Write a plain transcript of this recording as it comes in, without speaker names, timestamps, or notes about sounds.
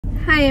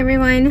Hi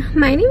everyone,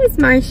 my name is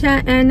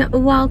Marcia and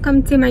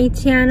welcome to my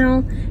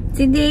channel.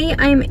 Today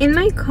I'm in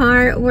my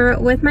car, we're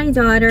with my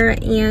daughter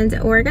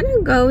and we're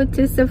gonna go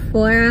to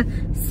Sephora,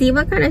 see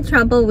what kind of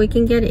trouble we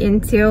can get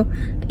into.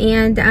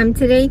 And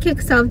today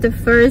kicks off the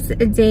first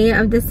day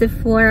of the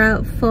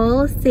Sephora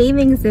Full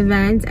Savings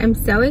event. I'm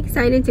so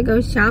excited to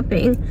go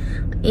shopping.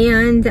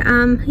 And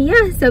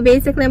yeah, so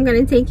basically I'm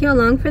gonna take you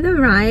along for the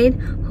ride.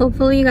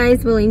 Hopefully you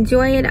guys will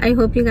enjoy it. I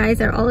hope you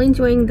guys are all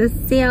enjoying the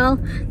sale.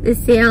 The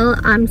sale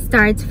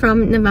starts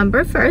from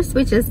November 1st,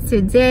 which is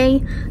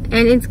today,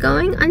 and it's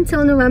going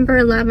until November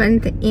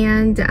 11th.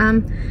 And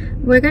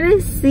we're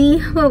gonna see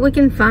what we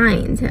can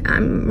find.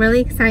 I'm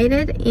really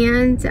excited,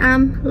 and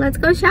let's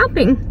go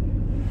shopping.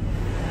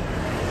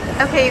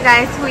 Okay you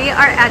guys, we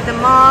are at the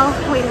mall.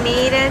 We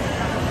made it.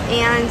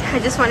 And I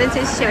just wanted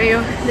to show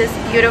you this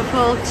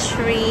beautiful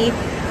tree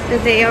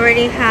that they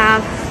already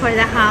have for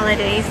the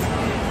holidays.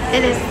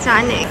 It is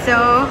stunning,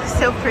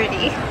 so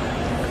pretty.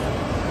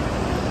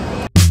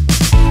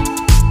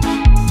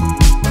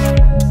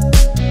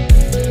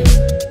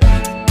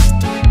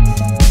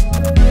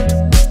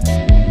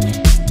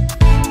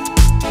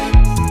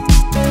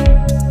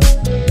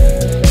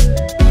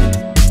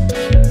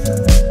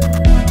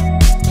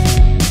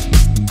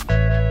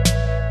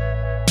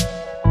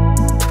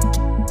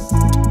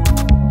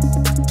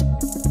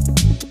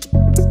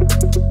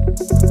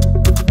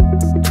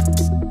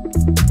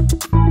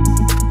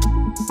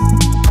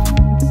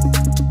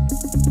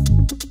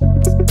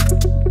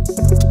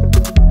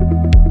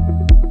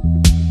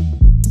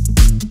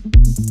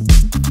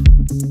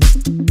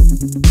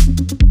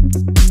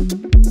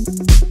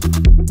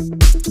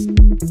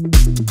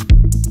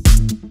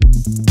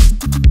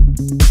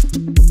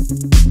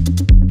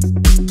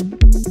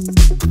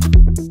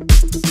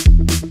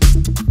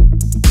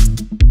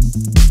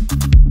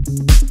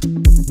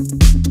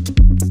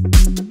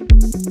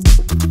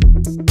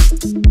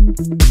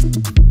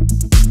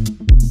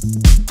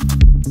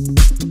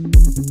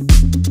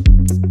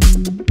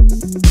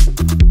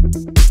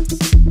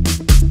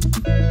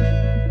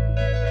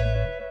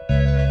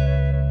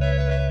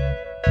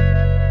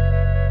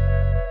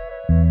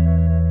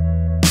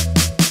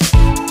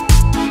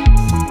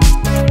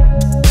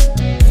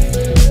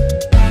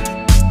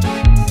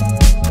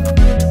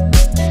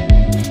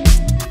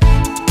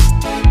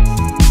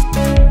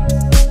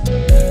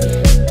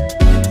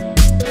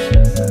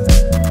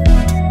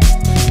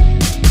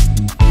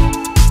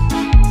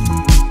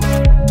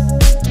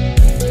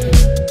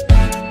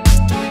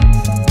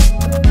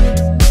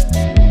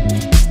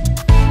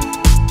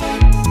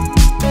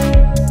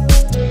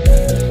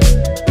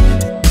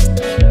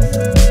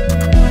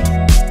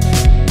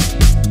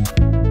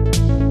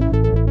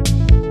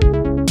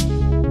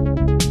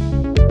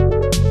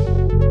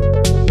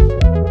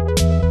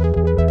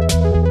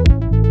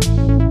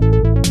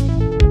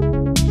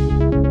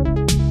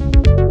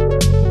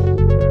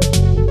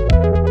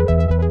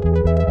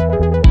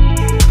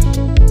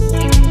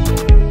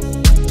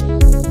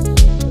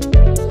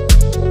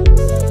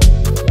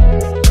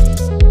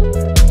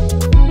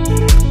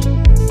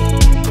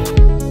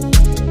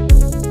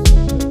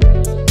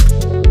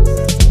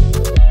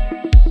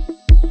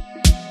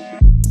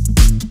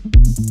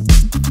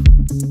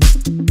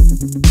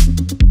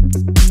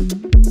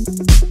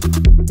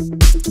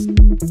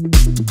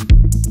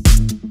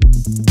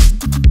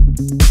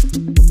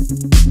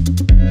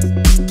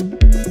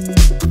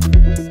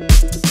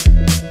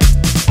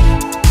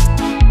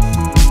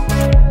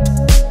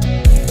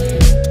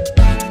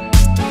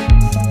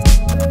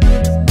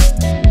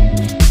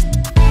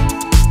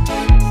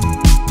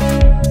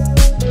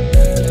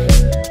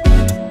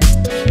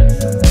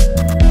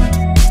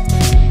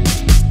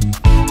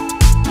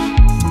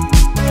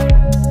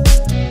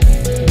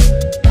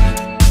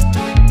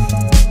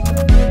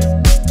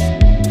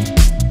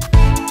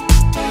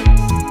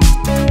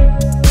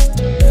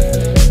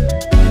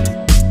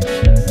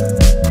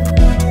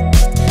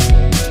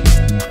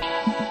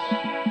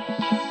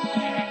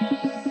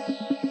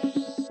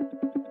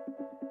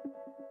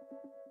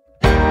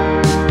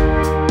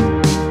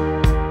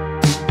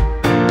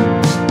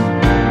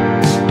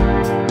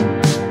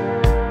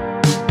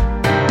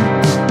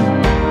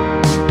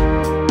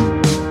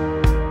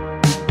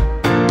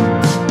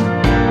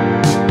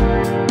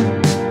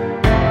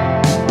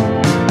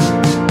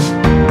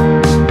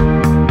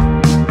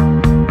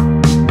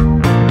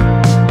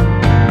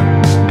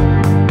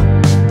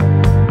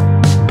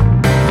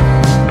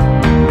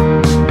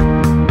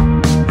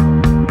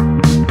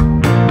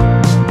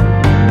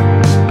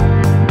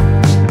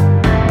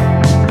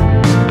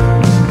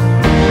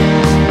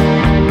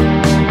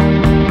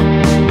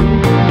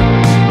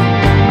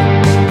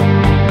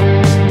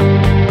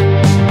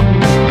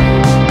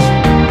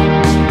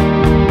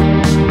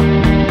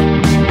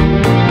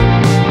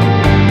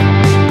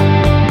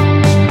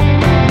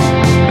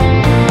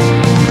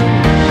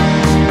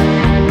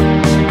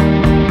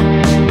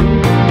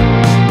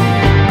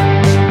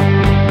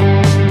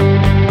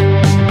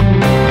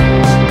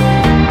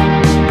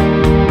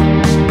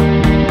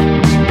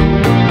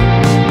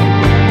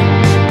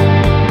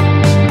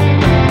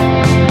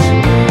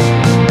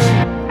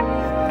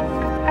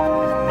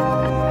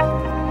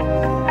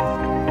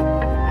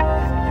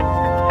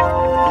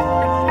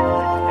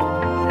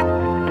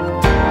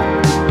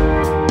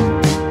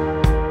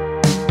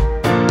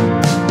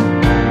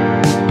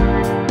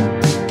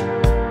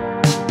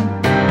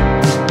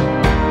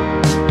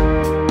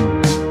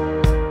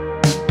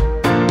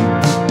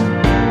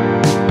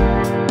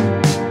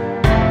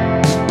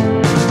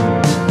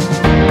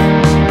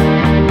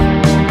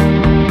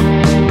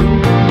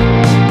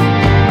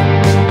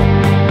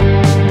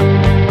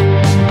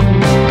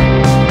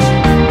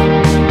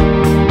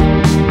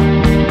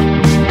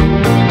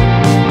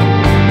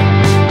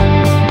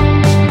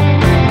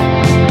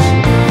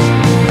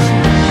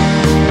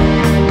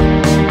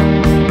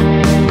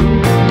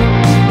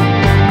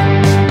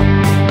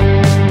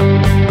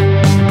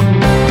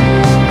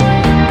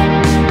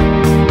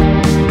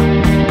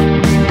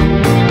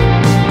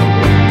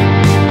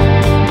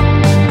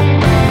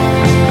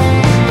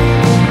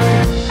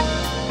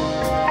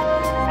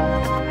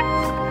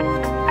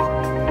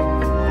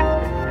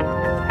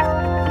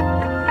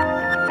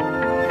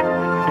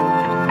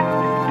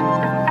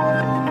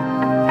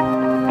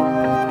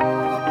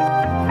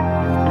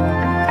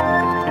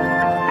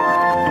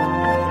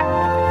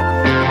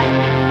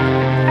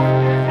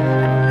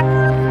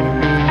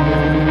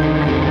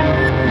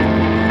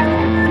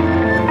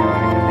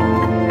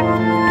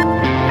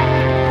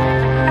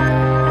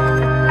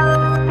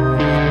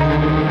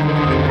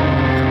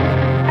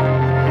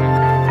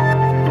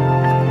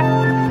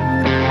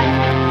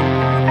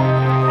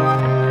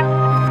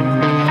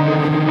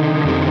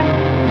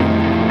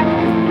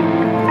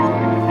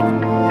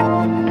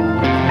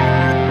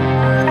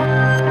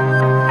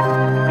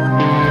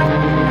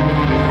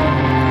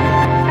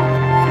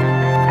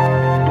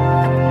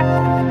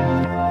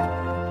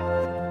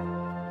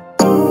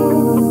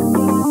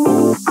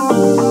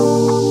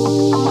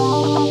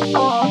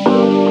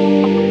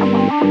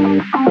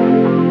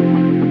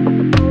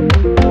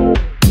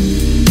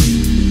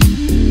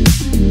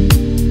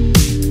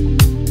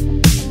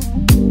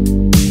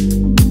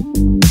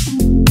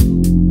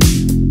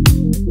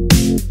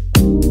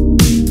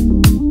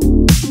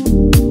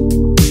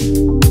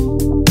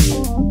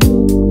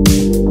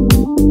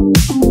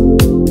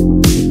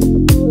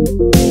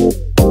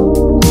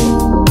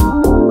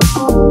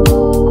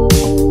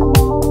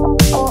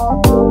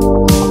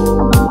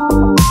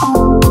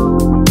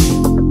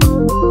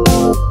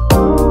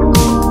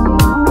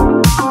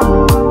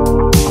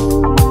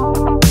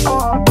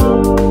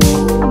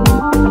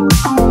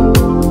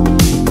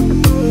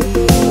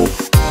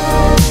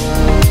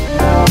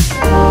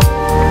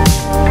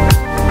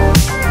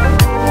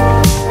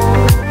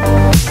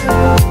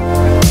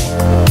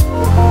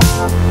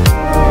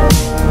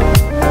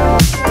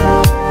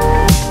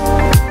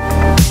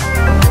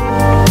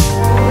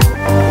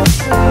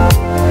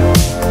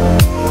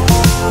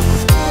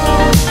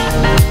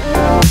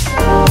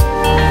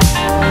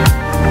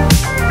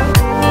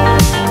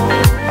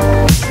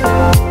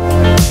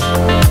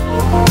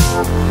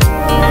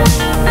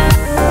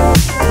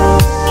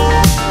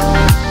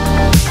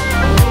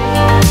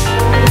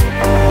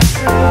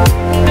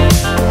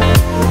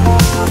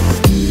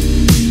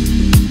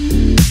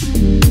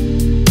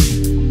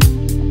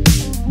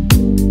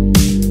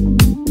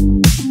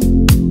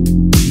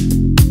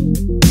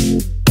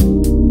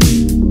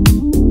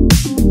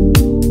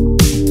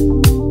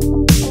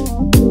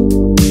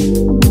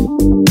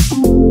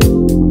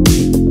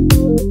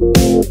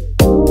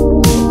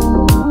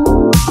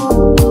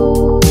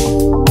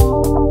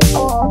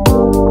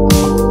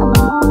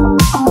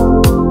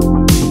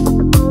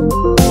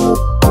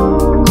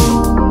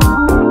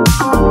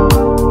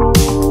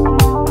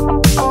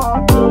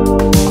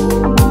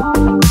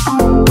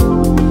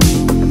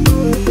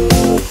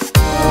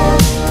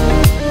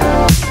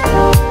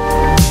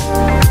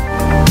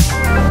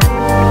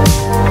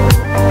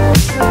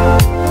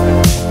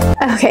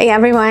 Okay,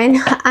 everyone,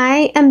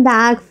 I am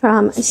back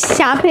from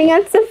shopping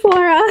at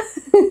Sephora.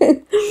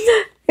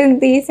 And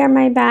these are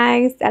my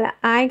bags that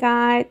I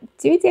got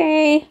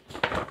today.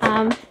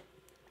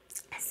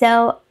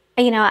 So,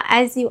 you know,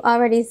 as you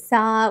already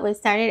saw, we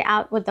started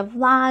out with the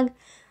vlog.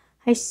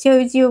 I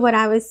showed you what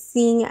I was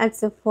seeing at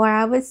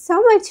Sephora. It was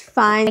so much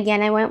fun.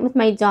 Again, I went with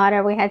my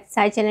daughter. We had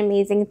such an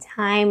amazing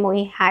time.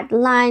 We had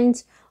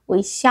lunch.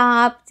 We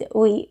shopped,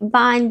 we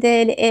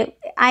bonded.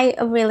 I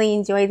really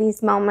enjoy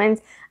these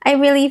moments. I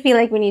really feel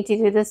like we need to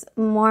do this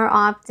more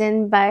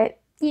often, but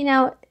you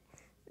know,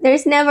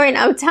 there's never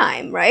enough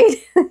time, right?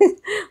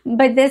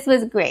 But this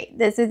was great.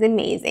 This was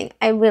amazing.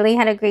 I really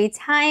had a great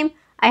time.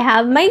 I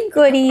have my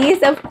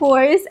goodies, of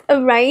course,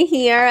 right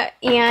here.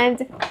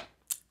 And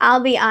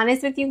I'll be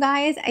honest with you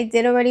guys, I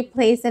did already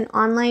place an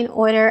online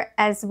order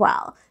as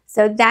well.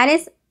 So that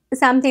is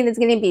something that's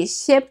going to be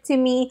shipped to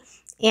me.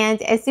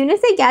 And as soon as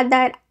I get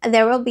that,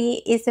 there will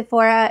be a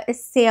Sephora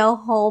sale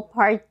haul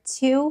part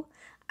 2.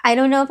 I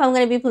don't know if I'm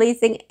going to be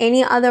placing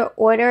any other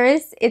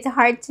orders. It's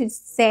hard to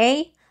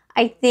say.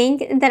 I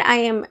think that I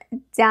am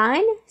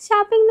done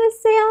shopping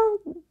this sale.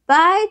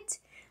 But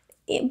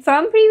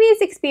from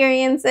previous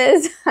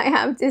experiences, I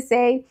have to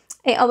say,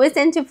 I always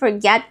tend to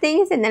forget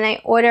things and then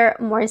I order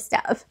more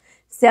stuff.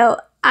 So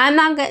I'm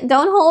not going to,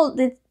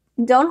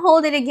 don't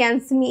hold it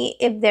against me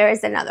if there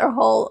is another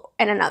haul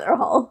and another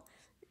haul.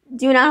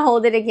 Do not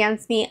hold it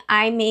against me.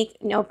 I make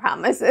no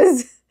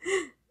promises.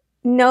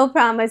 No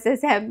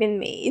promises have been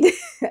made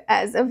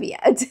as of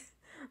yet.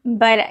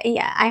 But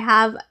yeah, I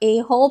have a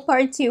whole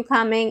part 2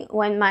 coming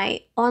when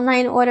my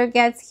online order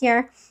gets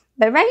here.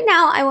 But right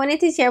now, I wanted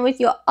to share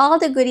with you all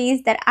the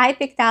goodies that I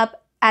picked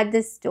up at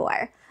the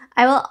store.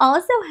 I will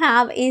also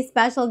have a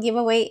special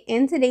giveaway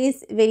in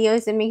today's video,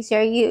 so make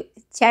sure you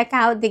check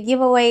out the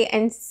giveaway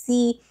and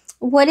see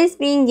what is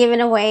being given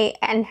away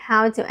and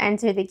how to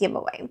enter the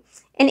giveaway.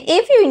 And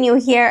if you're new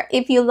here,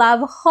 if you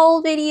love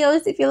haul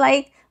videos, if you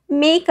like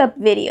makeup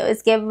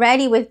videos, get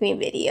ready with me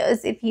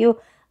videos, if you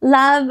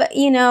love,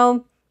 you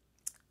know,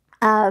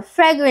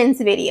 fragrance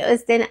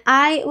videos, then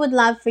I would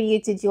love for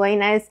you to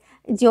join us,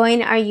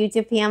 join our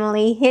YouTube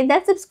family, hit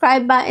that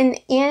subscribe button,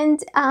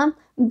 and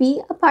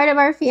be a part of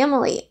our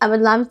family. I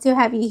would love to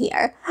have you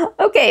here.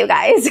 Okay, you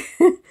guys,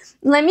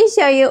 let me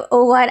show you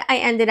what I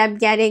ended up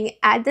getting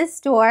at the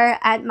store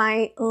at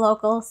my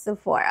local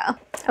Sephora.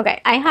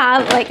 Okay, I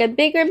have like a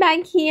bigger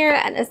bag here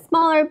and a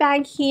smaller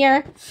bag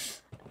here.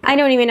 I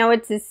don't even know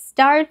what to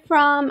start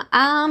from.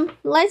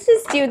 Let's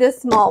just do the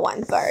small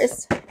one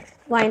first.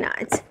 Why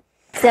not?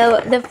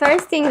 So the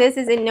first thing, this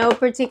is in no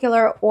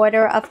particular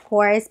order, of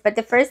course, but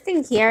the first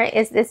thing here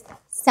is this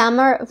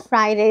Summer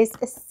Fridays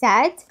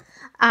set.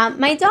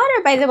 My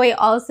daughter, by the way,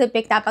 also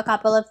picked up a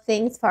couple of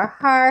things for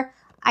her.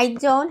 I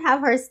don't have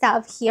her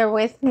stuff here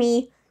with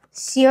me.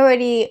 She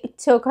already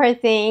took her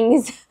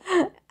things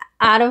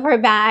out of her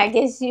bag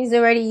and she's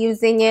already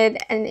using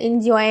it and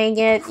enjoying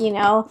it, you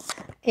know.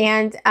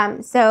 And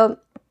so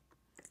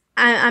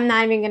I'm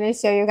not even going to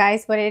show you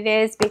guys what it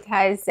is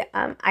because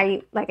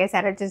like I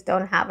said, I just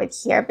don't have it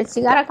here. But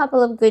she got a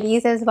couple of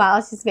goodies as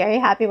well. She's very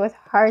happy with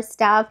her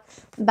stuff.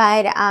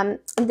 But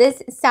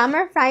this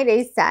Summer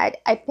Friday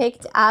set I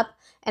picked up,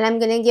 and I'm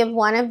going to give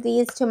one of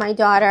these to my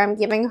daughter. I'm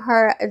giving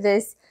her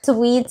this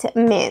sweet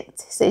mint.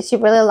 So she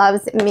really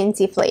loves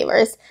minty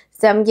flavors.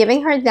 So I'm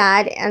giving her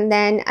that, and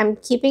then I'm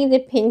keeping the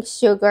pink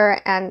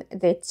sugar and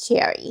the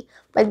cherry.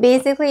 But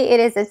basically, it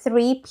is a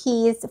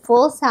 3-piece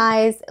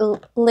full-size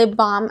lip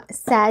balm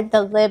set,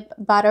 the lip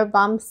butter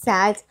balm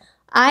set.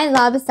 I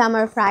love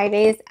Summer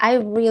Fridays. I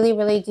really,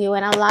 really do.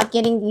 And I love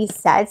getting these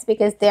sets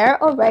because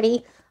they're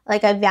already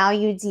like a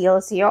value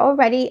deal. So you're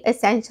already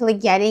essentially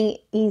getting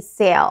a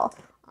sale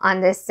on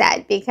this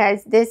set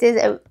because this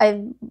is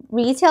a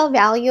retail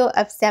value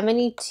of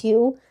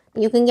 $72.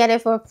 You can get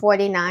it for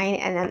 $49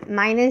 and then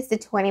minus the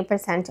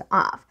 20%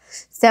 off.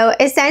 So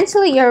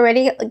essentially, you're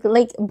already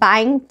like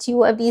buying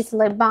 2 of these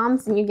lip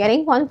balms and you're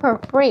getting one for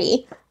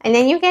free. And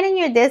then you're getting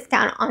your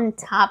discount on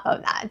top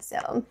of that.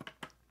 So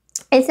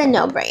it's a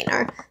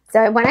no-brainer.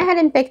 So I went ahead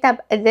and picked up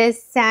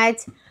this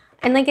set.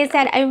 And like I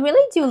said, I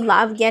really do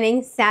love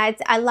getting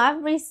sets. I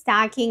love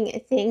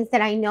restocking things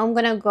that I know I'm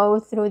going to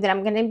go through, that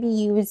I'm going to be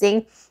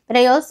using. But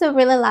I also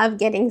really love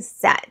getting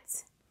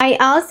sets. I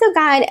also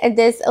got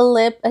this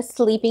lip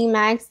sleeping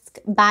mask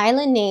by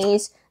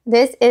Laneige.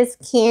 This is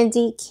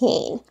Candy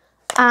Cane.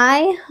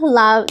 I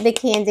love the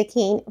Candy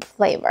Cane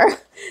flavor.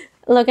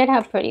 Look at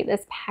how pretty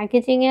this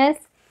packaging is.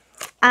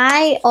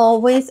 I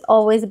always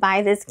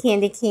buy this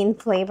Candy Cane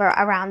flavor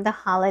around the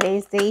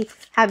holidays. They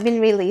have been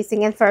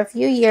releasing it for a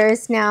few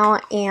years now.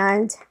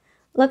 And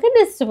look at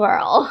this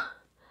swirl.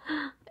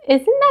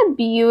 Isn't that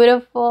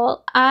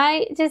beautiful?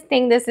 I just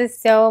think this is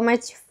so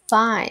much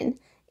fun.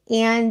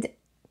 And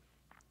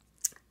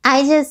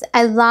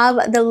I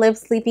love the lip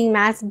sleeping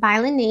mask by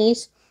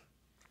Laneige,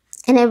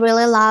 and I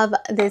really love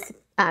this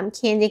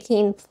candy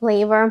cane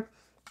flavor.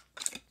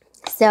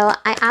 So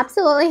I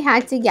absolutely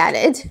had to get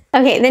it.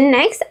 Okay, the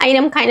next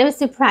item kind of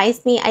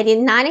surprised me. I did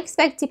not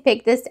expect to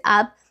pick this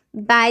up,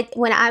 but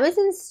when I was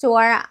in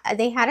store,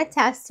 they had a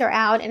tester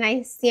out and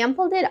I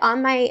sampled it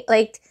on my,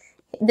 like,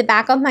 the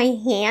back of my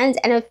hand,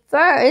 and at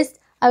first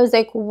I was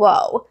like,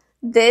 whoa,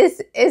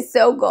 this is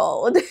so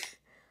gold.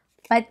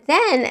 But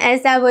then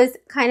as I was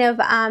kind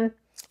of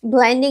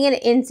blending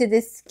it into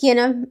the skin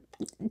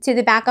of, to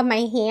the back of my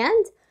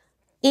hand,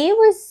 it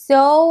was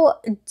so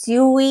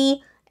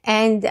dewy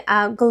and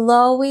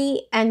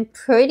glowy and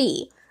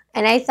pretty.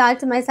 And I thought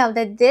to myself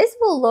that this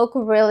will look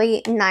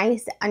really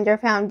nice under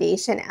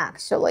foundation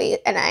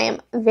actually. And I am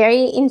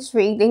very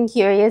intrigued and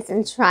curious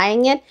in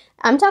trying it.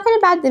 I'm talking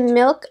about the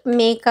Milk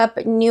Makeup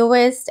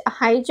newest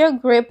Hydro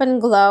Grip and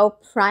Glow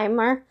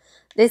Primer.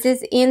 This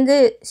is in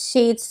the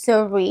shade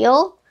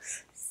Surreal.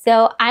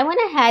 So I went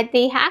ahead,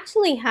 they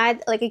actually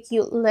had like a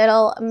cute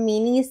little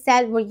mini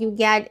set where you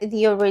get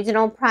the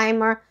original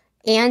primer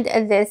and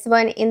this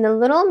one in the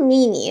little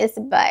minis.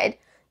 But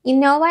you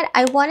know what?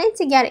 I wanted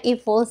to get a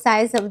full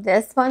size of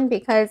this one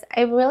because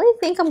I really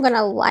think I'm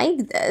gonna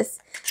like this.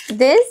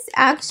 This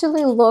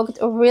actually looked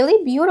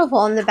really beautiful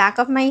on the back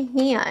of my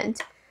hand.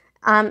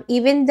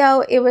 Even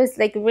though it was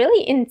like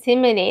really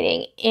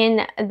intimidating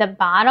in the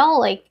bottle,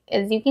 like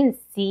as you can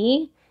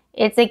see,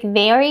 it's like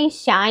very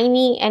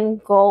shiny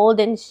and gold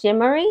and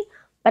shimmery.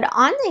 But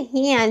on the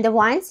hand,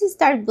 once you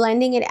start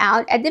blending it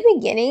out, at the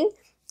beginning,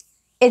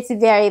 it's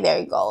very,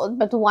 very gold.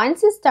 But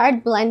once you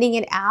start blending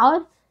it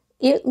out,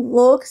 it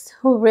looks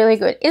really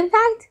good. In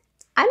fact,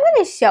 I'm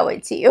going to show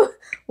it to you.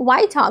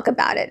 Why talk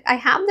about it? I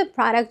have the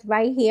product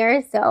right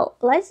here, so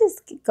let's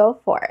just go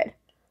for it.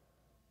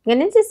 I'm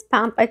going to just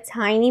pump a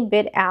tiny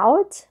bit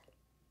out.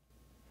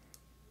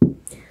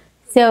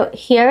 So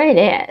here it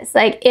is.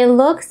 Like, it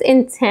looks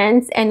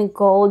intense and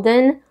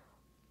golden,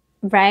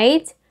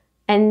 right?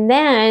 And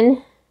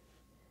then,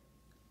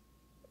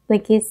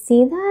 like, you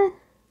see that?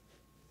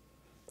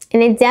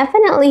 And it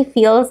definitely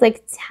feels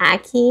like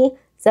tacky.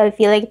 So I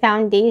feel like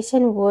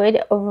foundation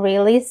would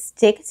really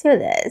stick to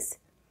this.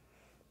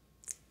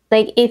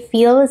 Like, it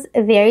feels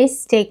very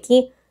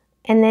sticky.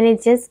 And then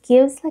it just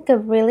gives like a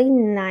really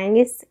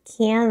nice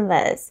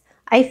canvas.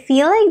 I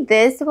feel like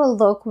this will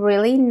look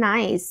really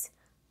nice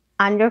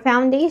under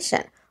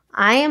foundation.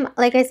 I am,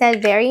 like I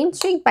said, very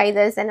intrigued by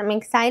this and I'm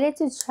excited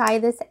to try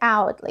this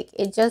out. Like,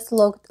 it just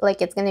looked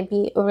like it's going to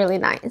be really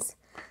nice.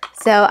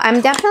 So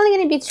I'm definitely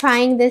going to be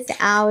trying this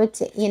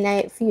out in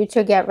a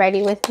future Get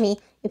Ready With Me.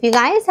 If you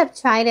guys have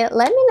tried it,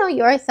 let me know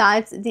your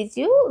thoughts. Did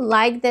you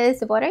like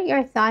this? What are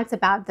your thoughts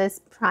about this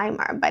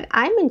primer? But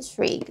I'm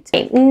intrigued.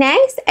 Okay,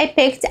 next, I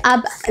picked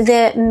up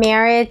the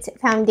Merit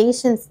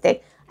foundation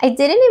stick. I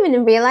didn't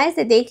even realize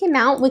that they came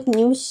out with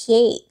new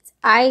shades.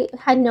 I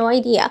had no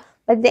idea.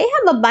 But they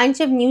have a bunch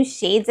of new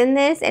shades in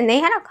this, and they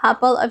had a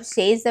couple of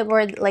shades that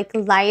were like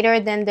lighter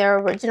than their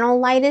original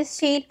lightest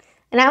shade.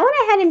 And I went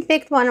ahead and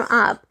picked one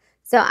up.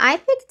 So I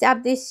picked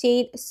up this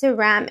shade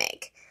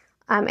Ceramic.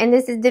 And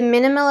this is the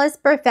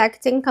Minimalist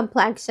Perfecting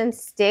Complexion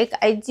Stick.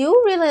 I do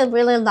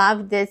really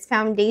love this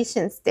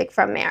foundation stick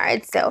from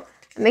Merit. So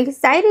I'm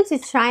excited to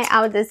try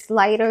out this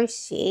lighter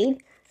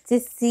shade to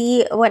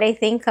see what I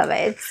think of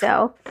it.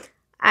 So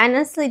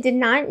honestly did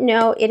not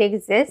know it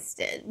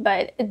existed,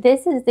 but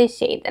this is the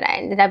shade that I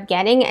ended up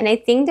getting. And I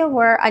think there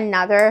was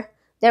another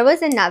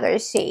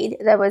shade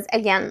that was,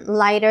 again,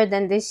 lighter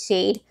than the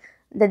shade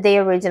that they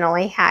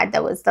originally had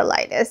that was the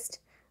lightest.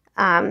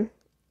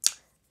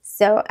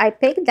 So I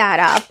picked that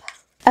up.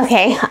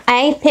 Okay,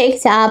 I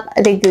picked up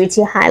the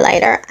Gucci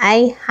highlighter.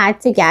 I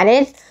had to get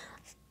it.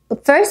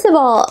 First of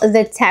all,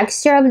 the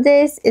texture of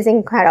this is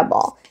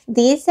incredible.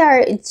 These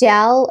are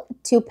gel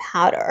to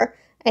powder.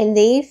 And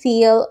they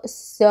feel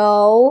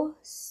so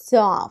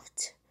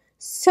soft.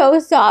 So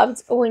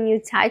soft when you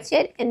touch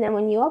it. And then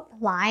when you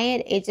apply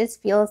it, it just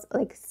feels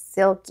like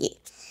silky.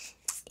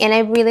 And I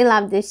really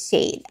love this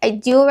shade. I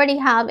do already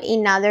have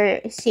another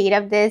shade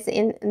of this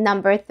in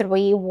number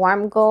 3,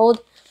 Warm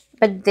Gold.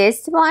 But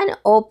this one,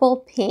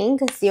 Opal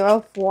Pink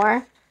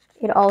 04,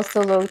 it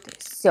also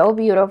looked so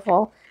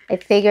beautiful. I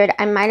figured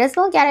I might as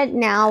well get it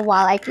now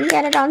while I can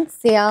get it on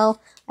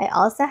sale. I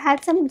also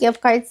had some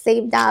gift cards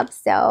saved up,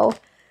 so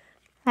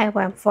I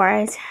went for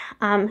it.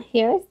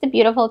 Here's the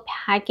beautiful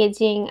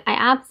packaging. I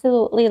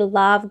absolutely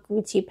love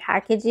Gucci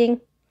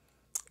packaging.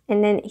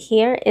 And then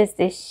here is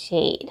the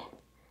shade.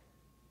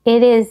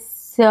 It is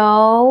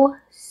so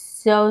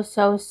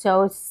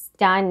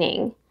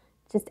stunning.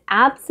 Just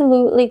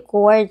absolutely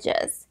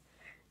gorgeous.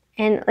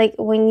 And like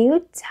when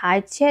you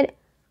touch it,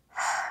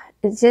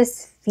 it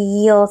just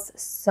feels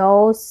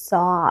so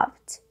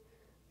soft.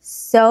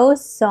 So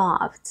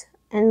soft.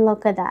 And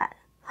look at that.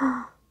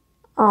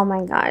 Oh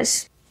my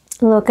gosh.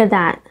 Look at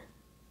that.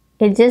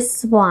 It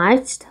just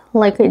swatched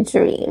like a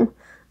dream.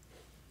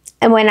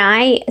 And when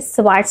I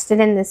swatched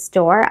it in the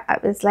store, I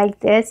was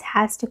like, this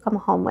has to come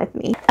home with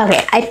me.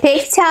 Okay, I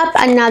picked up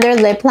another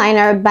lip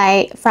liner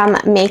from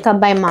Makeup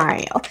by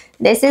Mario.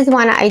 This is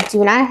one I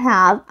do not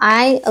have.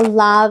 I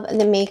love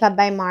the Makeup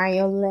by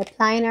Mario lip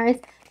liners.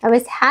 I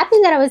was happy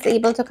that I was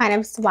able to kind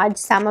of swatch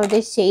some of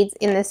the shades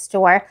in the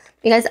store,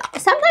 because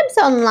sometimes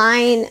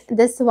online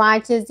the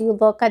swatches, you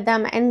look at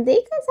them and they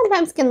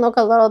sometimes can look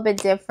a little bit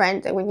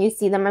different when you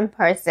see them in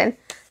person.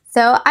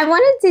 So I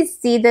wanted to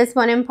see this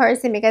one in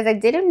person because I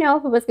didn't know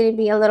if it was going to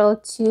be a little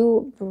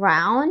too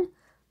brown,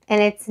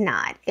 and it's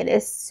not. It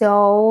is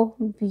so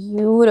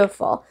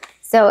beautiful.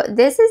 So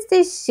this is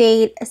the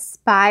shade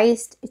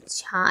Spiced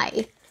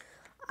Chai.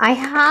 I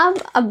have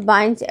a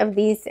bunch of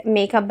these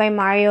Makeup by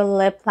Mario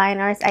lip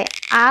liners. I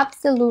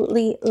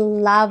absolutely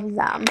love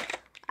them.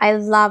 I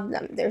love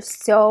them. They're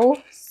so,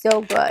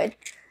 so good.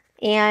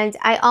 And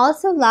I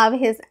also love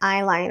his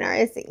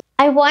eyeliners.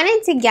 I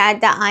wanted to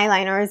get the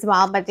eyeliner as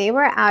well, but they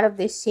were out of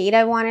the shade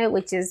I wanted,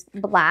 which is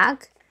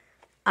black.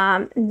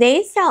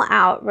 They sell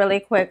out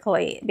really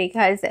quickly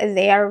because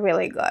they are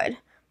really good.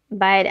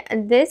 But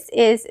this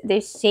is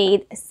the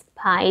shade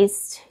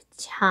Spiced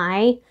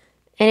Chai.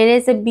 And it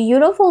is a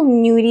beautiful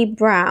nudie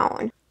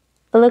brown.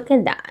 Look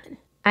at that.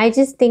 I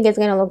just think it's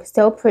going to look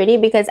so pretty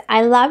because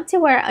I love to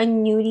wear a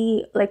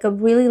nudie, like a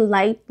really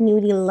light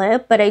nudie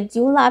lip. But I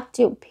do love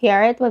to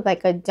pair it with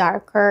like a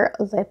darker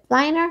lip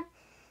liner.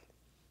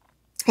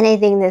 And I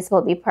think this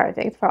will be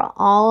perfect for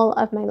all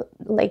of my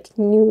like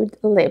nude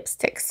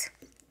lipsticks.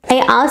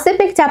 I also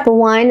picked up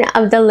one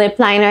of the lip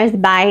liners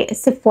by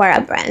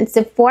Sephora brand.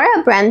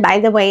 Sephora brand, by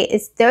the way,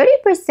 is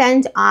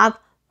 30% off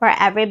for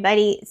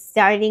everybody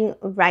starting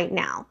right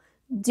now.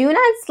 Do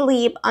not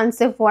sleep on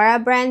Sephora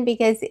brand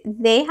because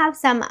they have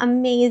some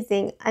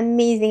amazing,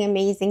 amazing,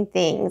 amazing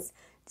things.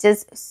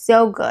 Just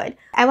so good.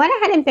 I went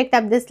ahead and picked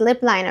up this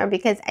lip liner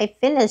because I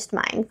finished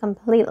mine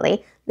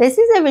completely. This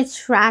is a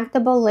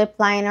retractable lip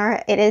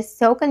liner. It is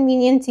so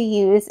convenient to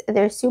use.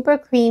 They're super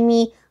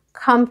creamy,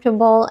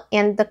 comfortable,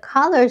 and the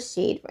color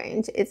shade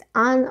range is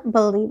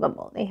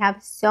unbelievable. They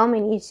have so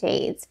many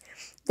shades.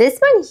 This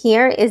one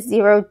here is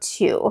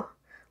 02.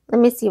 Let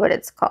me see what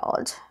it's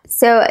called.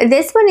 So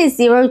this one is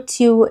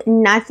 02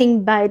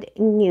 Nothing But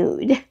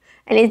Nude.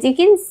 And as you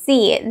can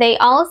see, they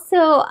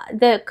also,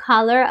 the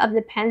color of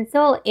the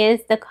pencil is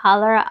the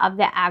color of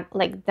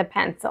the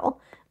pencil,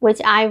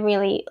 which I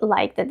really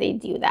like that they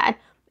do that.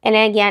 And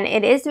again,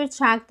 it is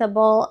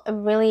retractable,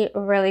 really,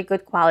 really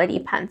good quality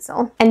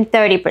pencil. And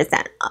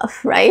 30%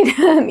 off, right?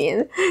 I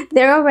mean,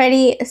 they're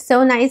already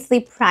so nicely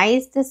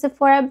priced, the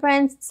Sephora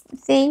brand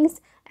things.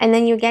 And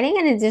then you're getting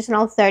an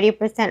additional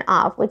 30%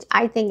 off, which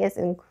I think is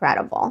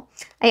incredible.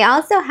 I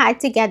also had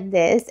to get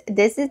this.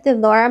 This is the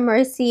Laura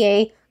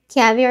Mercier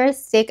Caviar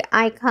Stick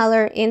Eye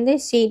Color in the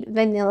shade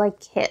Vanilla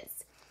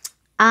Kiss.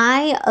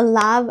 I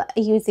love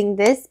using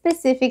this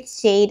specific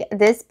shade,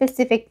 this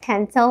specific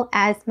pencil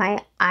as my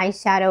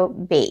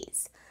eyeshadow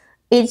base.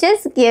 It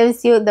just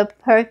gives you the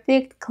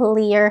perfect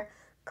clear,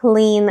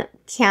 clean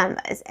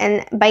canvas.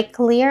 And by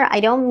clear, I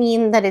don't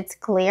mean that it's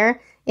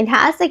clear. It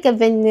has like a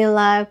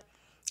vanilla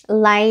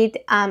light,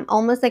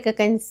 almost like a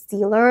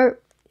concealer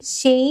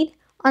shade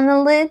on the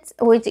lids,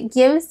 which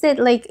gives it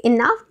like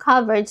enough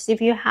coverage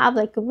if you have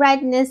like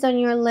redness on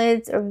your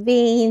lids or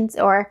veins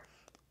or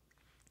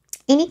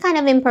any kind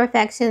of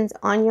imperfections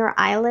on your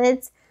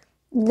eyelids.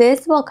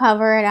 This will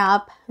cover it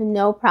up,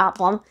 no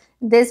problem.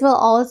 This will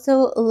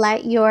also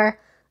let your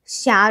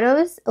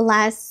shadows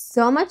last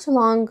so much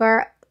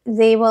longer.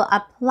 They will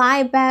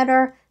apply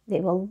better.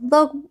 They will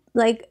look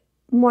like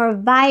more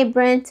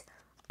vibrant.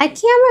 I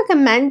can't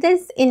recommend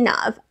this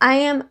enough. I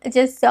am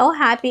just so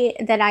happy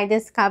that I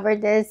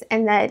discovered this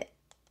and that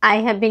I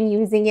have been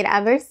using it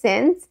ever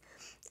since.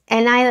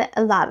 And I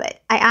love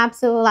it. I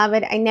absolutely love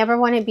it. I never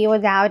want to be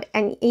without.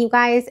 And you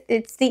guys,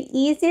 it's the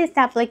easiest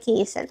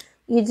application.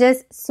 You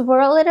just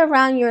swirl it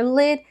around your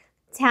lid,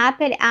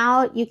 tap it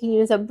out. You can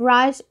use a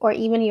brush or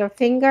even your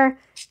finger,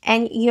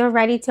 and you're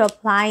ready to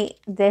apply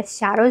the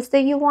shadows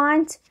that you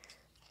want.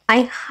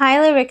 I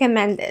highly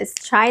recommend this.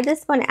 Try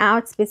this one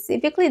out,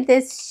 specifically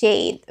this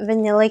shade,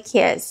 Vanilla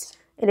Kiss.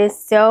 It is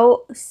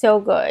so, so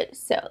good.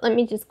 So let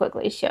me just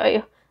quickly show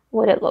you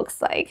what it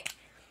looks like.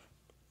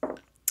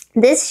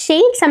 This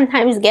shade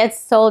sometimes gets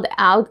sold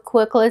out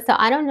quickly, so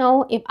I don't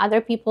know if other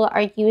people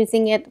are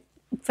using it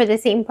for the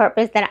same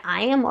purpose that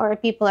I am, or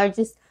if people are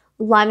just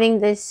loving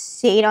this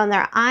shade on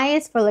their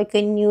eyes for like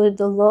a nude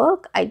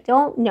look. I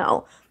don't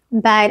know,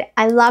 but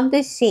I love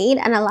this shade,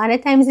 and a lot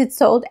of times it's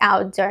sold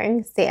out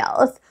during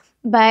sales.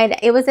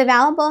 But it was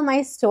available in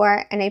my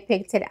store and I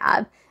picked it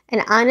up.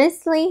 And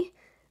honestly,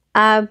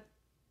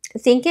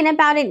 thinking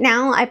about it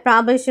now, I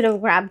probably should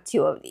have grabbed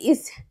 2 of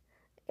these.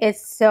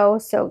 It's so,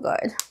 so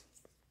good.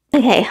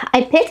 Okay,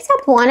 I picked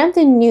up one of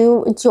the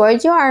new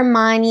Giorgio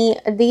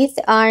Armani. These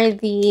are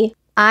the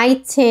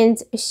Eye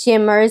Tint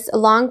Shimmers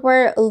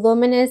Longwear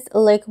Luminous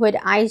Liquid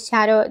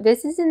Eyeshadow.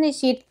 This is in the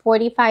shade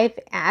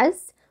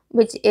 45S,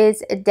 which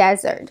is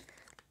Desert.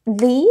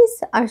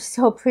 These are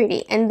so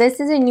pretty, and this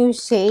is a new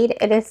shade.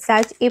 It is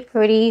such a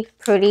pretty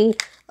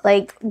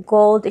like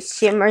gold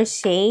shimmer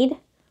shade.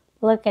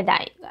 Look at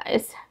that, you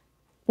guys.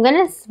 I'm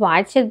gonna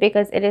swatch it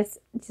because it is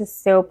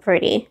just so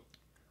pretty.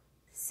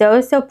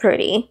 So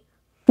pretty.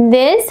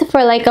 This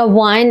for like a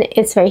one,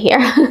 it's right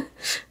here.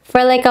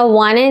 For like a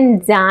one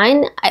and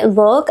done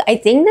look, I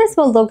think this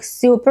will look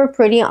super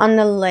pretty on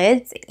the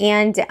lids.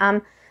 And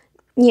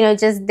you know,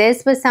 just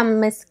this with some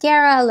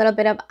mascara, a little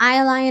bit of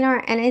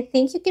eyeliner, and I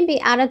think you can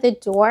be out of the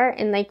door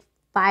in like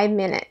 5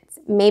 minutes,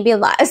 maybe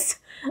less.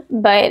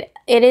 But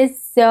it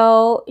is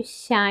so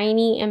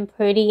shiny and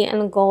pretty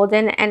and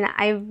golden, and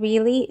I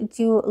really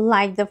do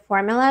like the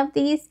formula of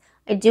these.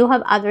 I do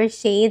have other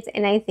shades,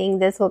 and I think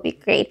this will be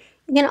great.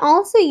 You can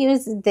also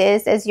use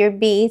this as your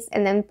base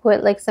and then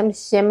put like some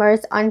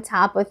shimmers on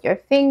top with your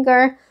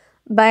finger.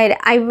 But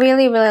I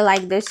really, really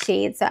like this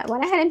shade. So I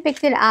went ahead and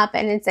picked it up,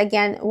 and it's,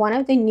 again, one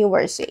of the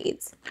newer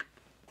shades.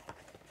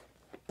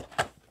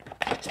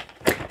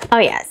 Oh,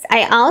 yes.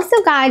 I also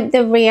got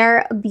the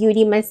Rare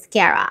Beauty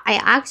Mascara. I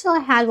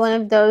actually had one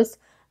of those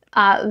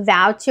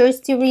vouchers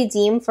to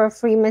redeem for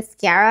free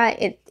mascara.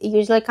 It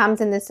usually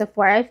comes in the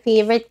Sephora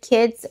favorite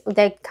kits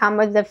that come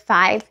with the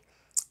 5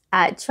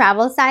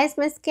 travel size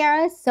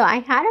mascaras. So I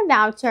had a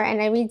voucher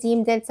and I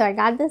redeemed it. So I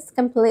got this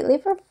completely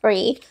for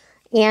free.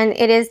 And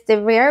it is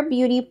the Rare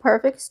Beauty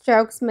Perfect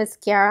Strokes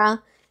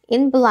Mascara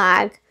in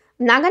black.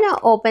 I'm not going to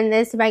open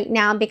this right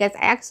now because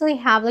I actually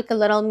have like a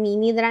little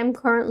mini that I'm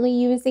currently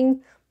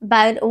using.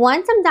 But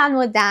once I'm done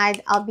with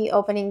that, I'll be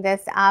opening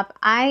this up.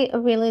 I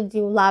really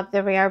do love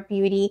the Rare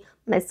Beauty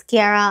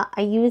Mascara.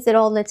 I use it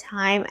all the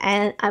time,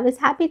 and I was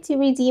happy to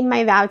redeem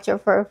my voucher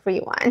for a free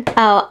one.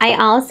 Oh, I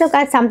also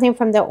got something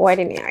from The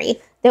Ordinary.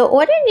 The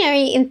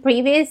Ordinary in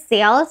previous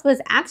sales was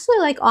actually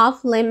like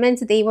off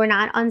limits. They were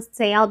not on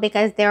sale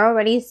because they're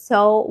already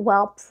so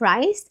well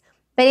priced.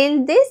 But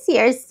in this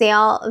year's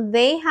sale,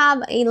 they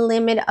have a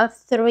limit of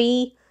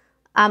 3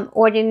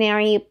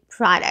 Ordinary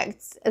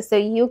products. So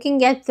you can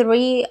get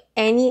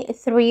any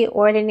 3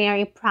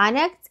 Ordinary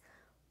products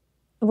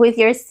with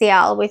your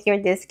sale, with your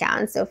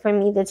discount. So for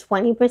me, the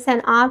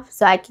 20% off,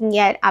 so I can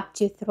get up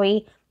to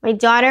 3. My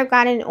daughter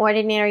got an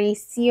Ordinary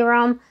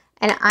serum,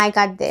 and I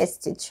got this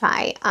to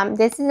try.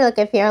 This is like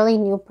a fairly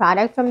new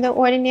product from The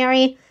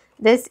Ordinary.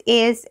 This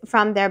is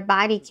from their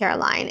body care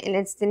line, and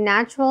it's the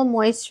Natural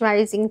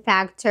Moisturizing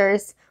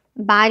Factors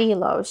Body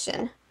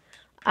Lotion.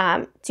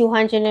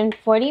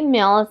 240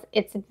 mils.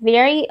 It's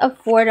very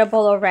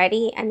affordable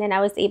already, and then I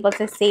was able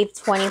to save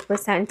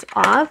 20%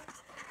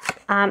 off.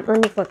 Let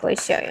me quickly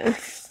show you.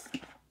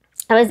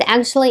 I was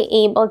actually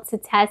able to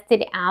test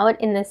it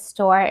out in the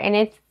store, and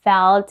it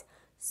felt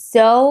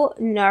so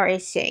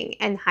nourishing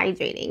and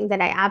hydrating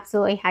that I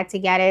absolutely had to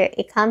get it.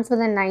 It comes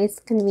with a nice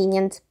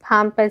convenient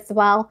pump as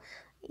well.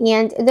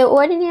 And The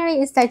Ordinary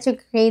is such a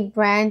great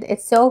brand.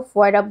 It's so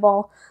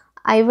affordable.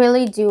 I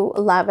really do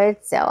love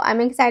it. So I'm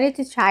excited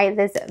to try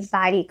this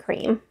body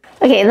cream.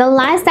 Okay, the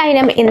last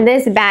item in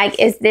this bag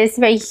is this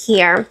right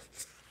here.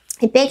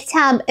 I picked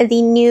up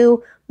the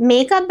new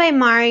Makeup by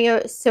Mario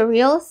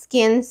Surreal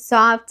Skin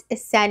Soft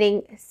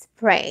Setting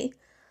Spray.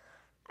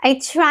 I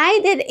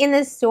tried it in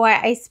the store.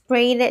 I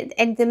sprayed it,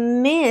 and the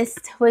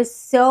mist was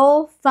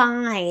so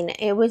fine.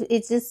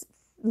 It just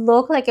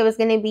looked like it was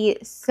going to be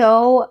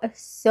so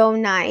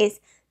nice.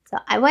 So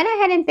I went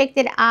ahead and picked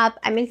it up.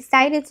 I'm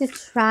excited to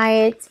try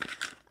it.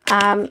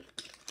 I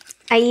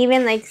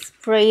even like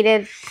sprayed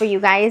it for you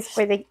guys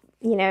for the,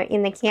 you know,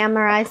 in the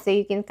camera so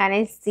you can kind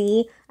of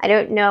see. I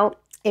don't know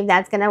if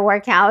that's going to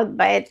work out,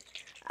 but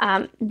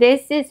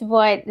this is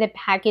what the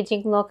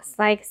packaging looks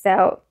like.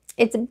 So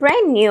it's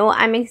brand new.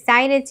 I'm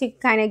excited to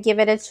kind of give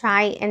it a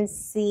try and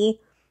see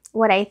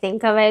what I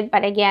think of it.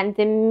 But again,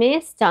 the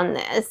mist on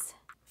this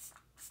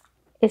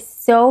is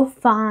so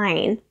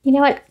fine. You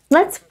know what?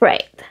 Let's spray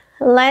it.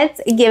 Let's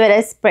give it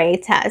a spray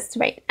test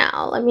right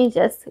now. Let me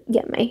just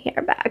get my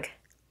hair back.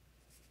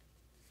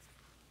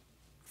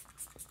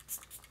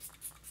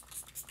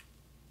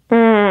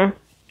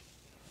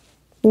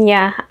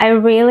 Yeah, I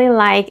really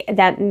like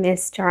that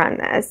mister on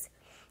this.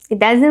 It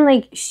doesn't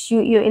like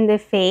shoot you in the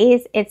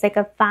face. It's like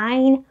a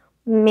fine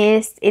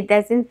mist. It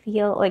doesn't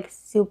feel like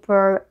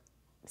super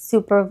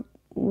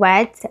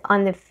wet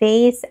on the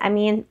face. I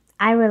mean,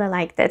 I really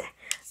liked it.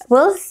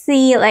 We'll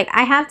see. Like,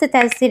 I have to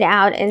test it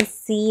out and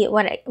see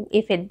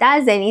if it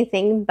does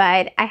anything,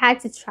 but I had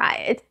to try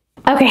it.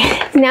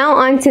 Okay, now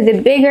on to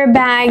the bigger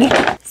bag.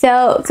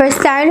 So for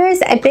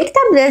starters, I picked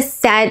up this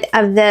set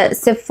of the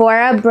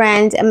Sephora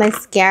brand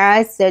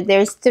mascara. So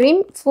there's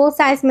 3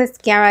 full-size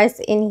mascaras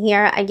in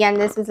here. Again,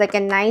 this was like a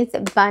nice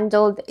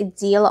bundled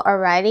deal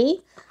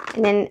already,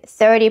 and then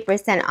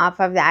 30% off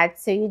of that.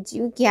 So you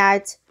do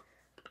get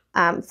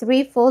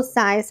 3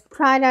 full-size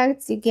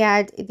products. You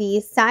get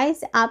the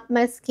Size Up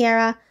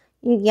mascara.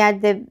 You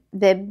get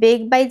the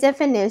Big by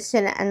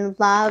Definition and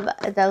Love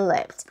the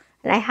Lift.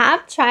 And I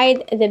have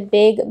tried the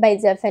Big by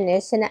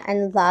Definition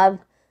and Love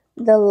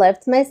the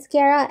Lift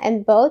mascara,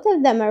 and both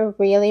of them are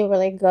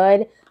really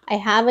good. I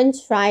haven't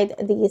tried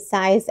the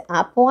Size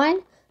Up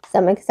one, so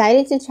I'm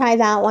excited to try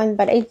that one.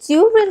 But I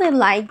do really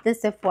like the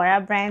Sephora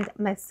brand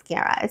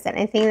mascaras, and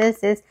I think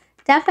this is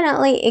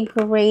definitely a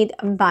great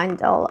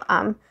bundle.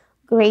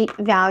 great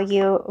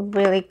value,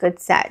 really good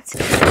set.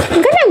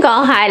 I'm gonna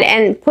go ahead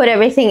and put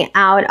everything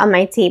out on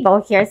my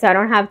table here so I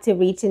don't have to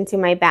reach into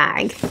my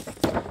bag.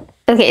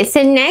 Okay,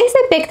 so next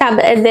I picked up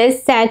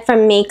this set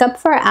from Makeup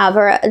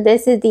Forever.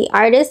 This is the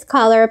Artist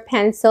Color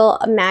Pencil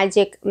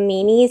Magic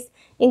Minis.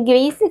 It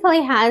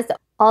basically has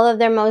all of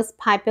their most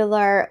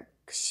popular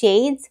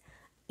shades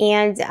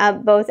and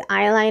both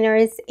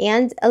eyeliners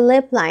and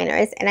lip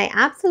liners. And I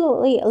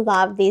absolutely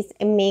love these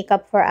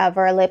Makeup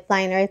Forever lip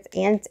liners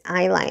and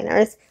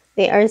eyeliners.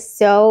 They are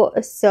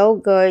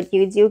so good.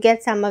 You do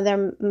get some of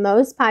their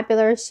most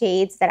popular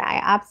shades that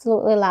I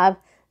absolutely love.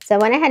 So I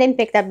went ahead and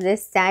picked up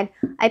this set.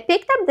 I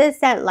picked up this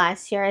set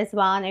last year as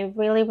well, and I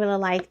really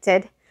liked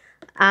it.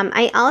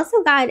 I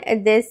also got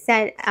this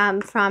set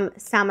from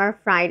Summer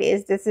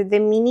Fridays. This is the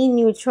Mini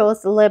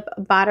Neutrals Lip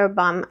Butter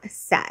Balm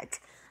set.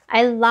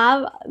 I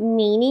love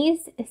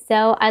minis,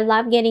 so I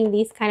love getting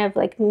these kind of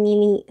like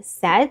mini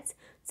sets.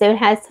 So it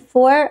has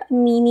 4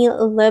 mini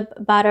lip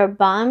butter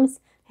balms.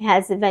 It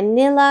has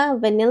vanilla,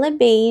 vanilla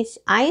beige,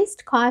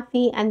 iced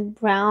coffee, and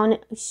brown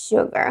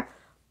sugar.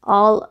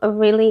 All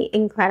really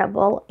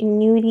incredible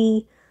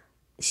nudie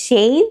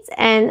shades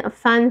and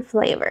fun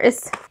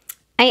flavors.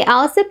 I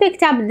also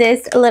picked up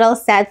this little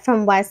set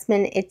from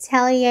Westman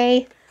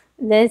Atelier.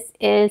 This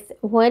is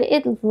what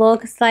it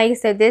looks like.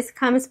 So this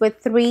comes with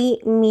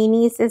 3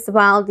 minis as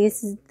well.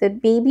 This is the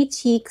Baby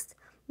Cheeks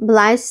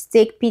Blush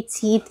Stick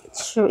Petite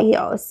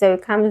Trio. So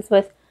it comes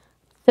with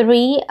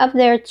 3 of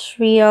their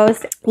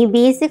trios. You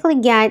basically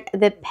get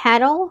the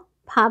Petal,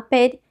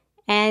 Puppet,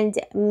 and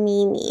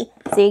Mini.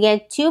 So you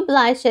get 2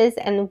 blushes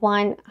and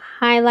 1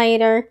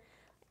 highlighter.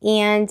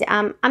 And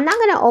I'm not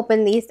going to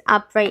open these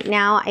up right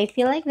now. I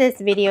feel like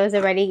this video is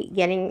already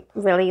getting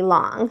really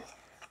long.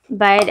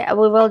 But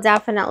we will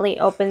definitely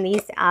open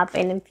these up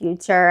in a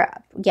future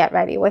Get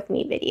Ready With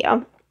Me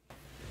video.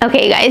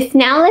 Okay guys,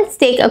 now let's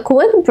take a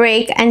quick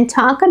break and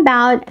talk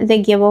about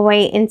the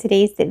giveaway in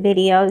today's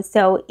video.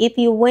 So if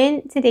you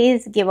win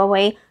today's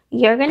giveaway,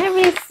 you're going to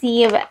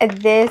receive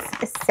this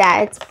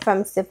set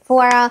from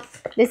Sephora.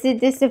 This is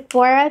the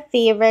Sephora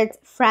Favorite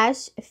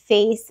Fresh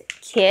Face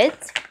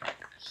Kit.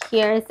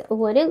 Here's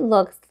what it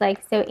looks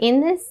like. So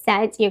in this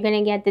set, you're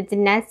going to get the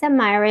Danessa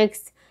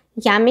Myricks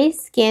Yummy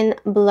Skin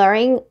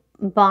Blurring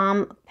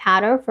Balm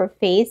Powder for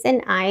face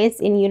and eyes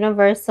in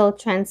Universal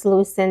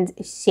Translucent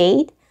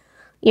shade.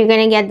 You're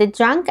going to get the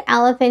Drunk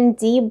Elephant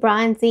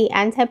De-Bronzy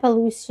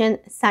Anti-Pollution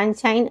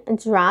Sunshine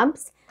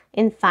Drops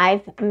in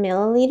 5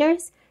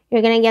 milliliters.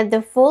 You're going to get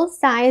the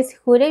full-size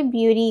Huda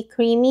Beauty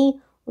Creamy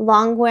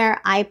Longwear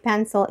Eye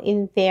Pencil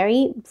in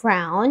Very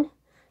Brown.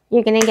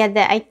 You're going to get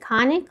the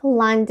iconic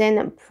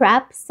London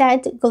Prep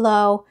Set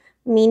Glow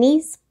Mini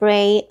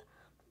Spray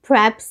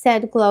Prep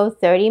Set Glow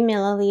 30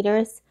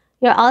 milliliters.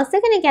 You're also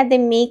going to get the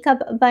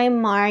Makeup by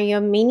Mario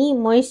Mini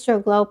Moisture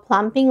Glow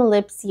Plumping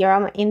Lip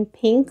Serum in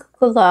Pink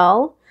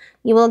Glow.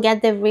 You will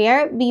get the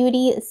Rare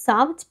Beauty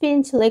Soft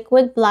Pinch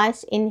Liquid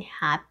Blush in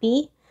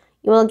Happy.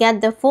 You will get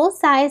the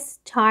full-size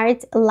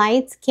Tarte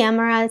Lights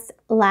Cameras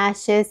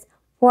Lashes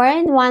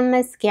 4-in-1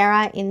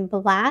 Mascara in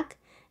Black.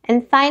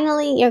 And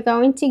finally, you're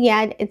going to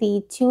get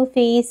the Too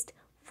Faced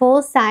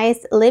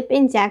Full-Size Lip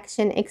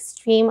Injection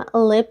Extreme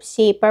Lip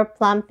Shaper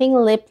Plumping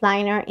Lip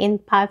Liner in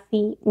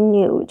Puffy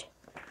Nude.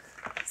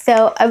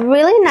 So a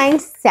really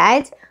nice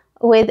set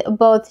with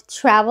both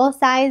travel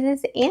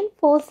sizes and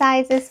full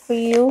sizes for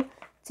you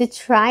to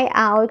try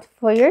out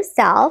for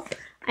yourself.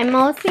 I'm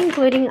also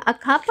including a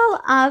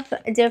couple of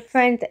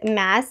different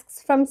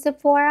masks from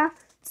Sephora.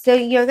 So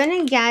you're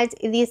going to get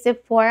the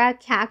Sephora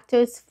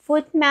Cactus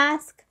Foot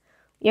Mask.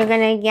 You're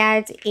going to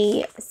get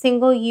a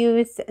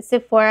single-use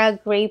Sephora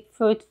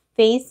Grapefruit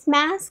Face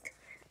Mask.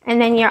 And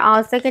then you're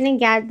also going to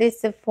get the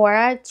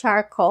Sephora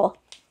Charcoal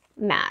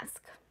Mask.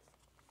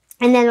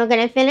 And then we're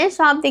going to finish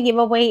off the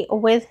giveaway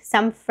with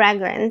some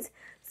fragrance.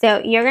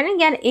 So you're going to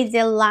get a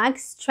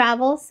deluxe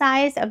travel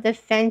size of the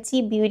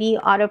Fenty Beauty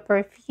Auto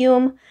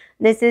Perfume.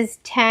 This is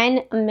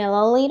 10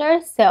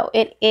 milliliters. So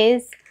it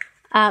is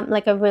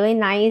like a really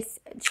nice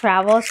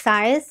travel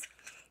size.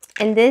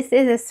 And this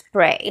is a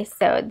spray.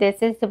 So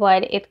this is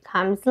what it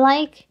comes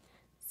like.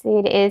 So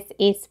it is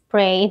a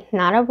spray,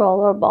 not a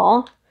roller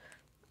ball.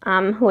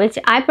 Which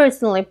I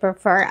personally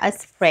prefer a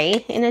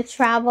spray in a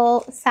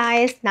travel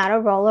size, not a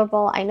roller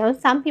ball. I know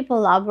some people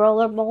love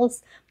roller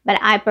balls, but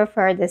I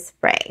prefer the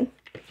spray.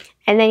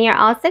 And then you're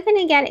also going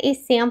to get a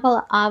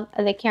sample of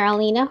the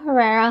Carolina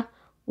Herrera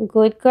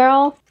Good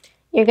Girl.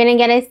 You're going to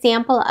get a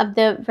sample of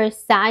the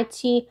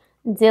Versace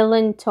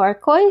Dylan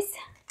Turquoise.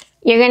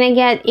 You're going to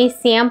get a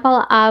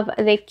sample of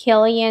the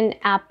Kilian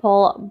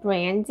Apple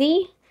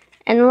Brandy.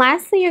 And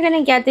lastly, you're going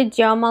to get the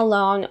Jo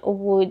Malone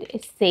Wood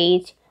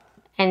Sage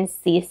and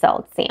Sea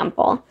Salt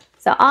sample.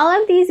 So all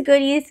of these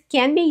goodies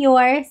can be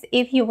yours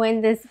if you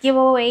win this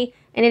giveaway,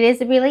 and it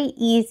is really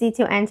easy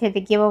to enter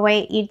the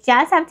giveaway. You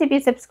just have to be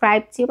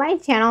subscribed to my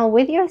channel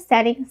with your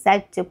settings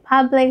set to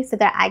public so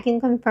that I can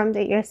confirm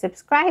that you're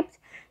subscribed.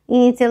 You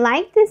need to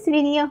like this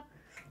video.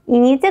 You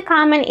need to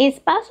comment a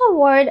special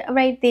word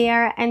right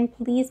there, and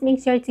please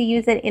make sure to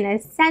use it in a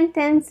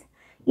sentence.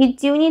 You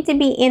do need to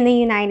be in the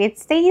United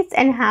States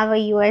and have a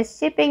US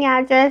shipping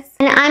address.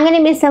 And I'm going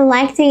to be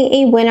selecting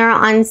a winner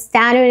on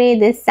Saturday,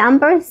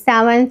 December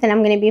 7th, and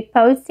I'm going to be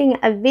posting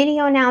a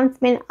video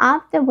announcement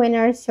of the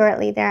winner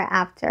shortly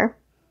thereafter.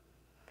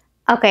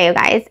 Okay, you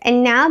guys,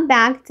 and now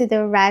back to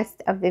the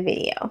rest of the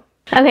video.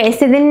 Okay,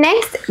 so the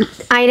next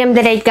item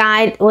that I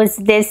got was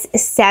this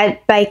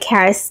set by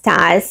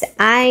Kerastase.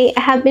 I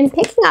have been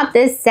picking up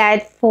this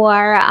set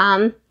for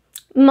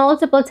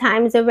multiple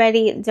times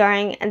already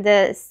during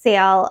the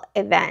sale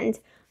event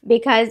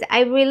because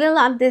I really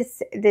love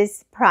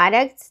this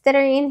products that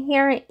are in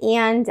here,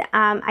 and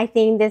I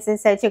think this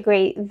is such a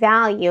great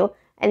value.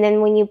 And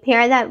then when you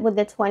pair that with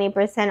the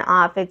 20%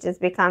 off, it just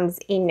becomes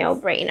a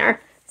no-brainer.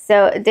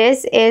 So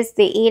this is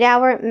the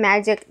 8-Hour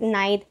Magic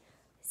Night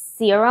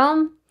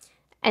Serum,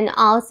 and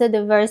also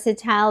the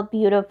Versatile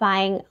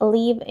Beautifying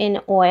Leave-In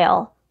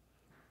Oil.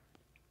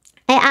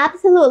 I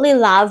absolutely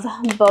love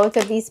both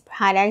of these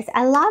products.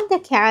 I love the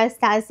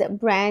Kerastase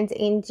brand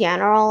in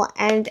general,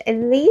 and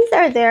these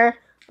are their,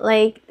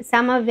 like,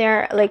 some of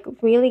their, like,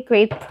 really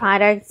great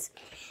products.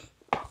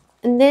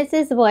 This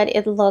is what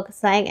it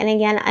looks like, and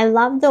again, I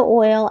love the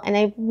oil, and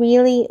I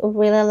really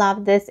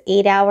love this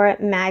 8-Hour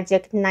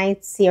Magic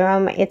Night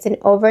Serum. It's an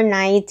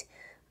overnight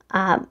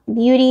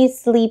beauty,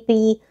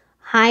 sleepy,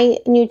 high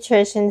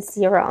nutrition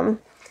serum.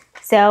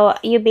 So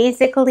you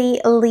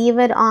basically leave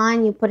it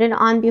on, you put it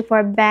on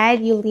before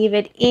bed, you leave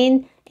it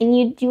in, and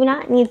you do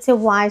not need to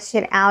wash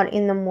it out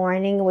in the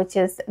morning, which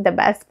is the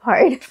best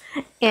part.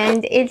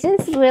 And it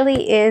just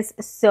really is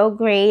so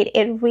great.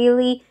 It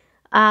really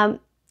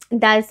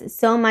does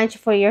so much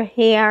for your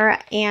hair,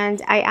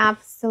 and I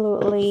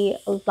absolutely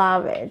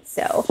love it.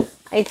 So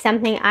it's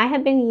something I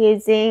have been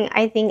using,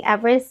 I think,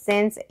 ever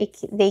since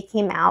they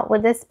came out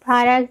with this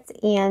product,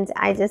 and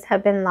I just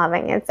have been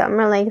loving it. So I'm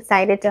really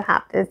excited to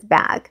have this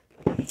bag.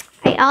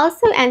 I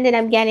also ended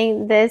up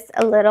getting this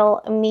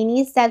little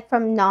mini set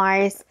from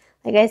Nars.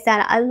 Like I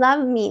said, I love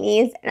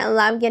minis, and I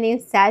love getting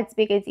sets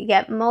because you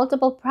get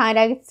multiple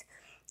products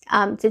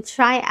to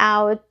try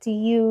out, to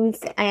use,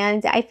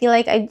 and I feel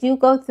like I do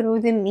go through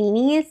the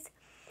minis,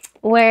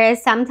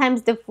 whereas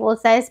sometimes the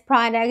full-size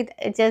product,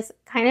 it just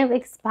kind of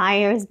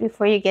expires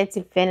before you get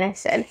to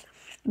finish it.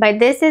 But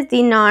this is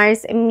the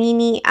Nars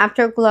Mini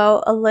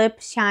Afterglow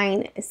Lip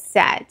Shine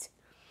Set.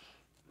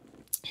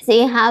 So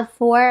you have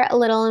 4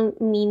 little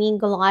mini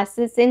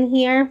glosses in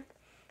here,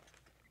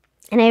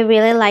 and I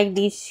really like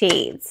these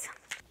shades.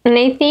 And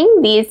I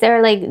think these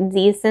are like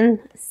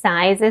decent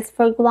sizes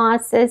for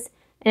glosses.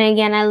 And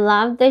again, I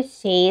love the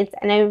shades,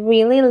 and I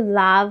really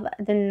love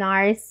the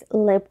Nars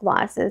lip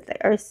glosses. They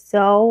are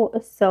so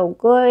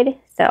good.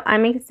 So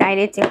I'm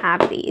excited to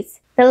have these.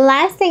 The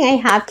last thing I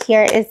have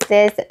here is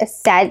this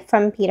set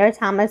from Peter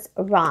Thomas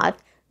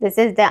Roth. This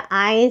is the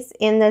Eyes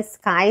in the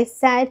Sky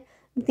set.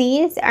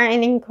 These are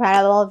an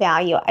incredible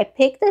value. I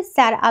pick this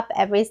set up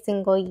every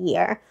single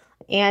year.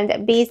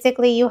 And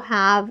basically you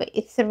have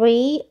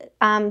 3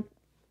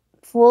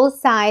 full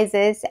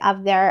sizes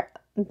of their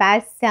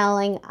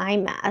best-selling eye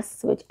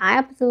masks, which I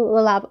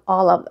absolutely love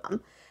all of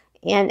them.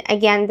 And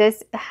again,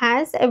 this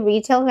has a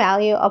retail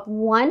value of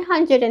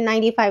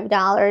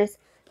 $195.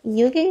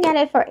 You can get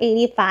it for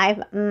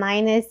 $85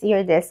 minus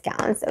your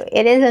discount. So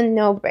it is a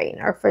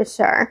no-brainer for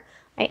sure.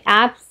 I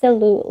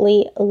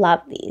absolutely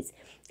love these.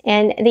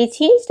 And they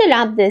changed it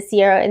up this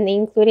year, and they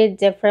included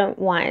different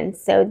ones.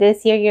 So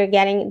this year you're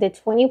getting the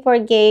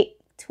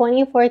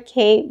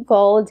 24K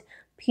Gold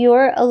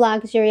Pure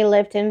Luxury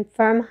Lift and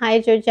Firm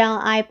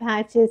Hydrogel Eye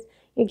Patches.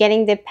 You're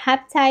getting the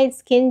Peptide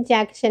Skin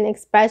Injection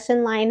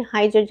Expression Line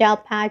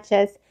Hydrogel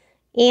Patches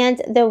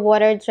and the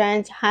Water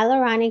Drench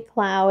Hyaluronic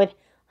Cloud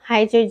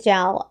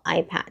Hydrogel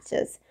Eye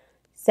Patches.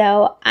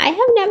 So I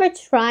have never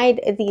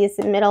tried these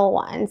middle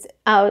ones.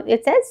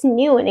 It says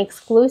new and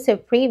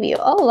exclusive preview.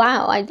 Oh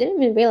wow, I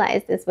didn't even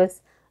realize this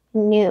was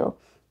new.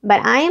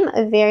 But I am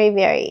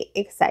very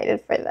excited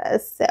for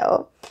this.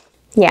 So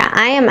yeah,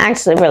 I am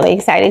actually really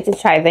excited to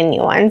try the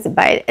new ones,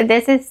 but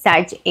this is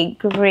such a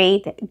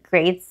great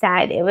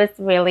set. It was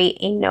really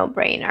a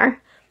no-brainer.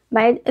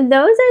 But those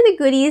are the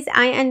goodies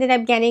I ended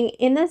up getting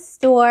in the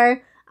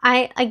store.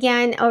 I,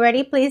 again,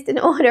 already placed an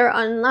order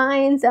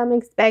online, so I'm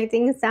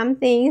expecting some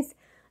things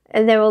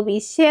that will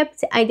be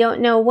shipped. I don't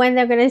know when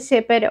they're going to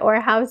ship it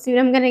or how soon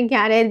I'm going to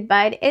get it,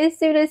 but as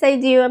soon as I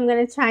do, I'm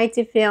going to try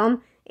to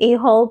film a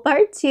whole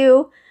part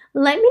 2.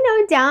 Let me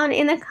know down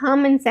in the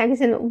comment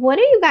section, what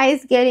are you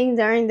guys getting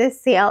during this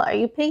sale? Are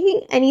you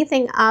picking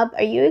anything up?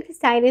 Are you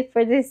excited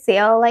for this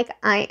sale like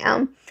I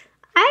am?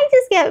 I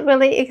just get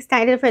really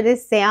excited for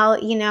this sale,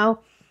 you know.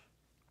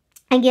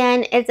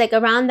 Again, it's like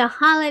around the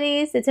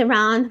holidays, it's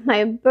around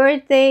my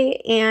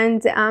birthday,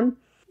 and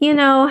you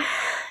know,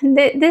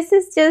 this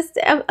is just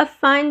a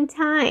fun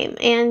time.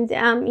 And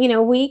you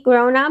know, we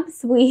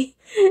grown-ups, we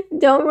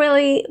don't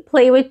really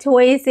play with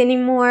toys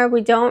anymore.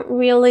 We don't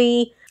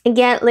really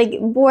get like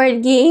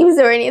board games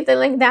or anything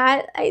like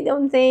that, I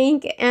don't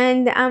think.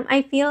 And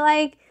I feel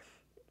like,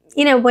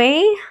 in a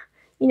way,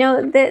 you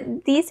know,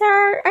 that these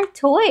are our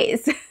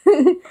toys.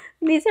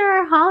 These are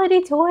our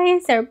holiday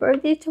toys, our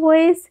birthday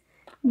toys.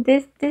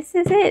 this is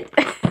it.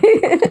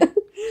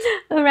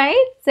 All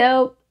right,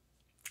 so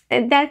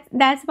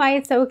that's why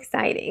it's so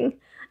exciting.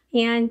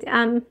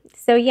 And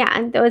so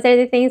yeah, those are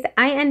the things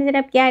I ended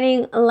up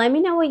getting. Let me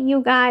know what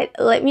you got.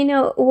 Let me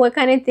know what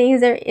kind of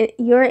things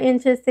you're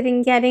interested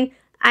in getting.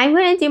 I'm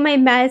going to do my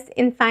best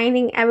in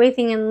finding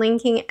everything and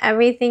linking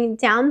everything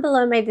down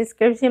below in my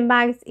description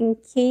box in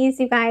case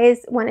you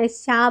guys want to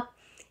shop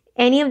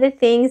any of the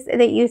things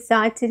that you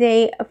saw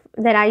today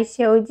that I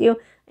showed you.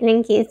 And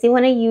in case you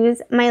want to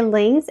use my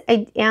links,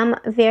 I am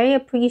very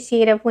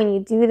appreciative when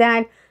you do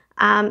that.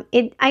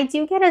 I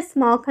do get a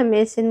small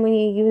commission when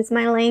you use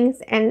my links,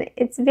 and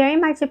it's very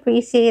much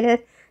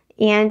appreciated.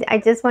 And I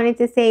just wanted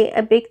to say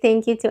a big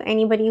thank you to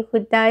anybody who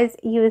does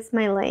use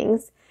my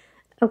links.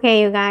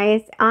 Okay, you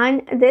guys,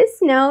 on this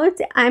note,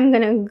 I'm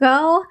gonna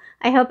go.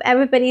 I hope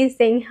everybody is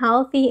staying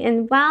healthy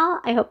and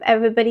well. I hope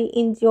everybody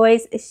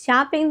enjoys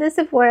shopping the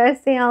Sephora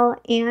sale,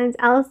 and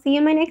I'll see you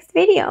in my next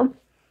video.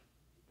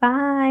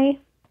 Bye.